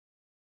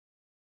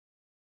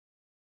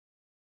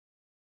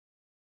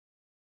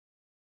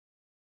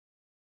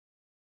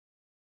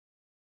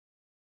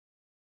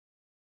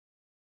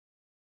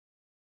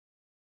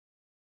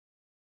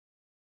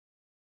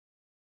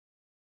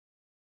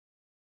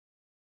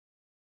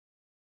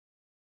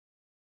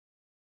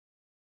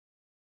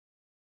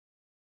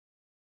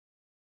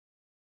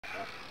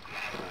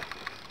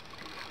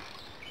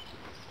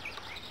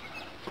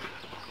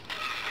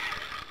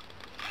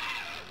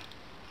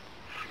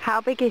How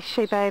big is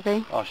she,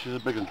 baby? Oh, she's a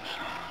big one.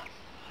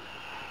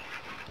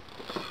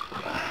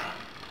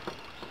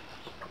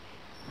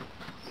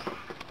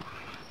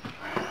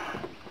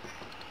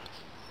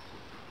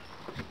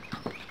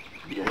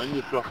 Yes. When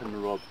you're dropping the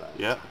rod down,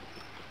 yeah,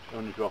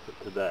 only drop it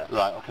to there.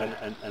 Right, okay.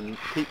 And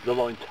keep the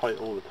line tight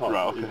all the time.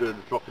 Right, okay. You're doing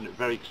dropping it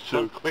very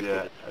so quickly,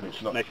 yeah, and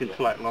it's not making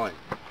flat line.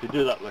 If you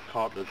do that with a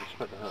carp, they'll just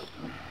split the hook.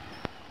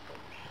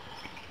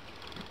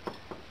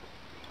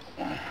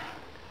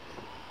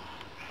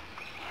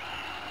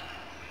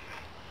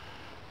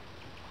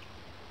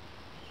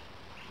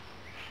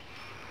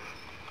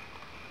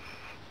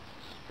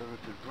 Very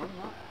good run,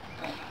 that.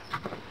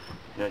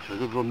 Yeah, she's a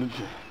good run, didn't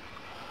she?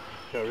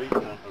 Cherry,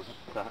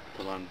 that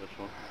to land this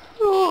one.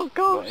 Oh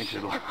gosh!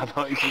 I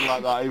don't think she's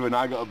like that even.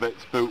 I got a bit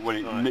spooked when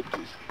it nipped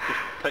it.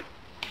 Just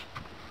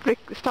Rick,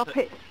 stop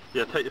it.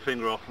 Yeah, take your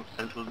finger off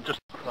and just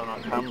turn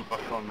that camera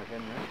back on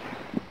again,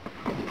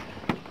 yeah?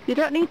 You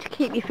don't need to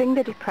keep your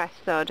finger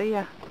depressed though, do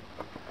you?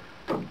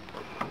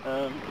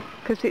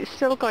 Because it's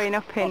still going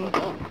up in...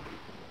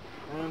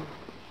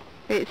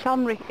 It's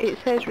on, it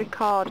says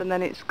record and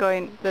then it's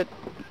going, the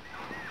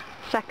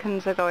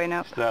seconds are going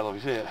up. There, love,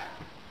 you see it?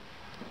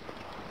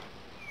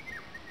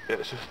 Yeah,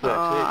 it's just there, oh,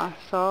 I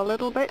saw a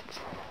little bit.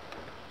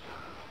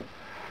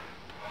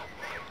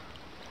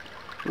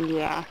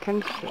 Yeah, I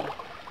can see.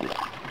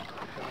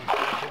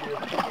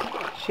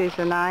 She's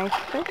a nice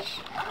fish.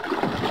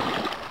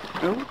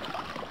 Oh.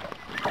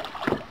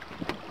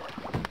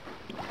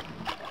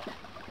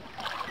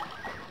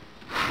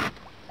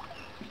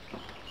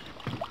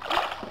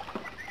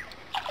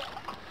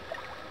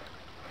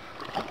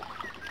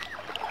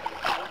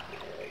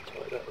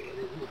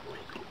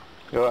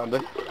 You alright,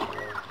 Andy?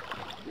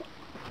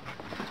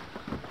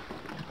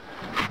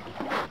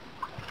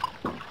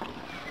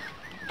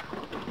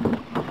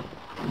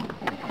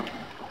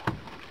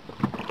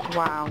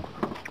 Wow.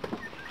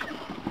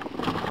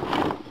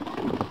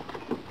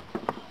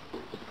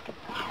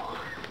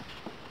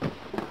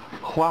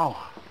 Wow.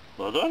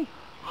 Well done.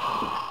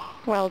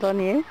 Well done,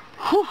 you.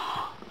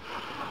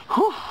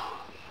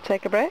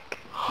 Take a break.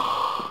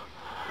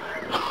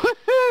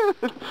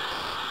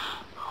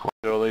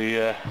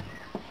 The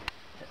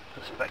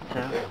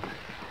spectator.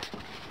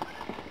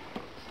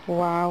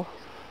 Wow.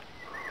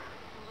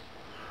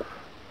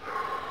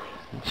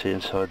 You can see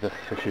inside the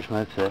fish's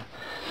mouth there.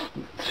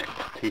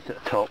 Teeth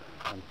at the top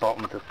and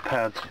bottom of the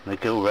pads and the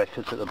gill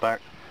records at the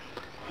back.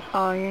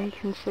 Oh yeah, you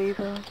can see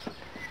those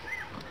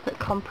that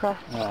compress.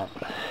 Right.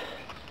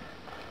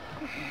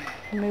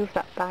 Move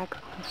that bag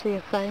and see her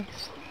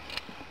face.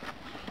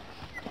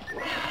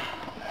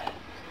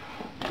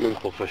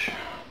 Beautiful fish.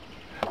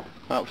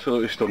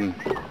 Absolutely stunning.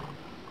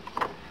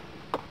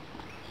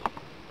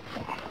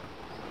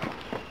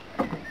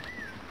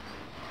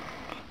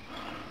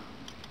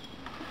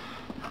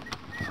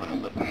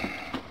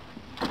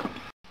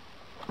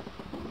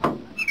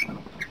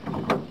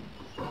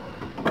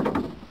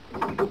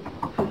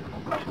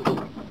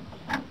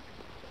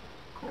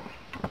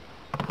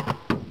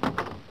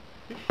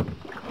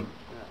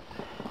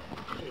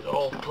 It's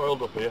all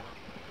coiled up here.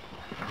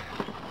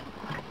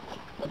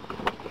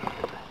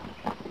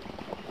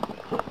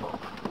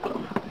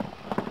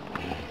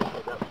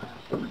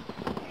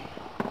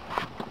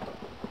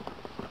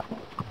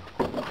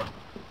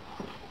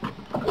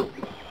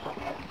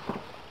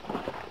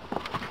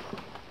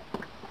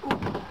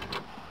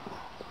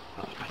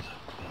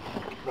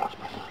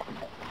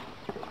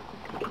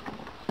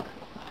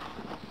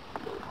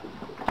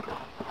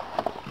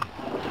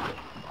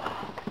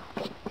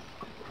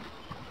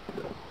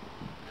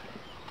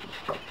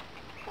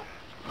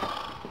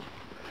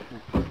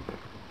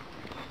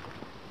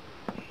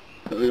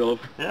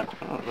 Yeah,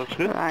 that's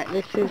good. Right,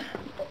 this is,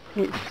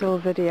 it's still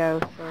video,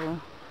 so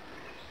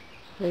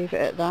leave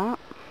it at that.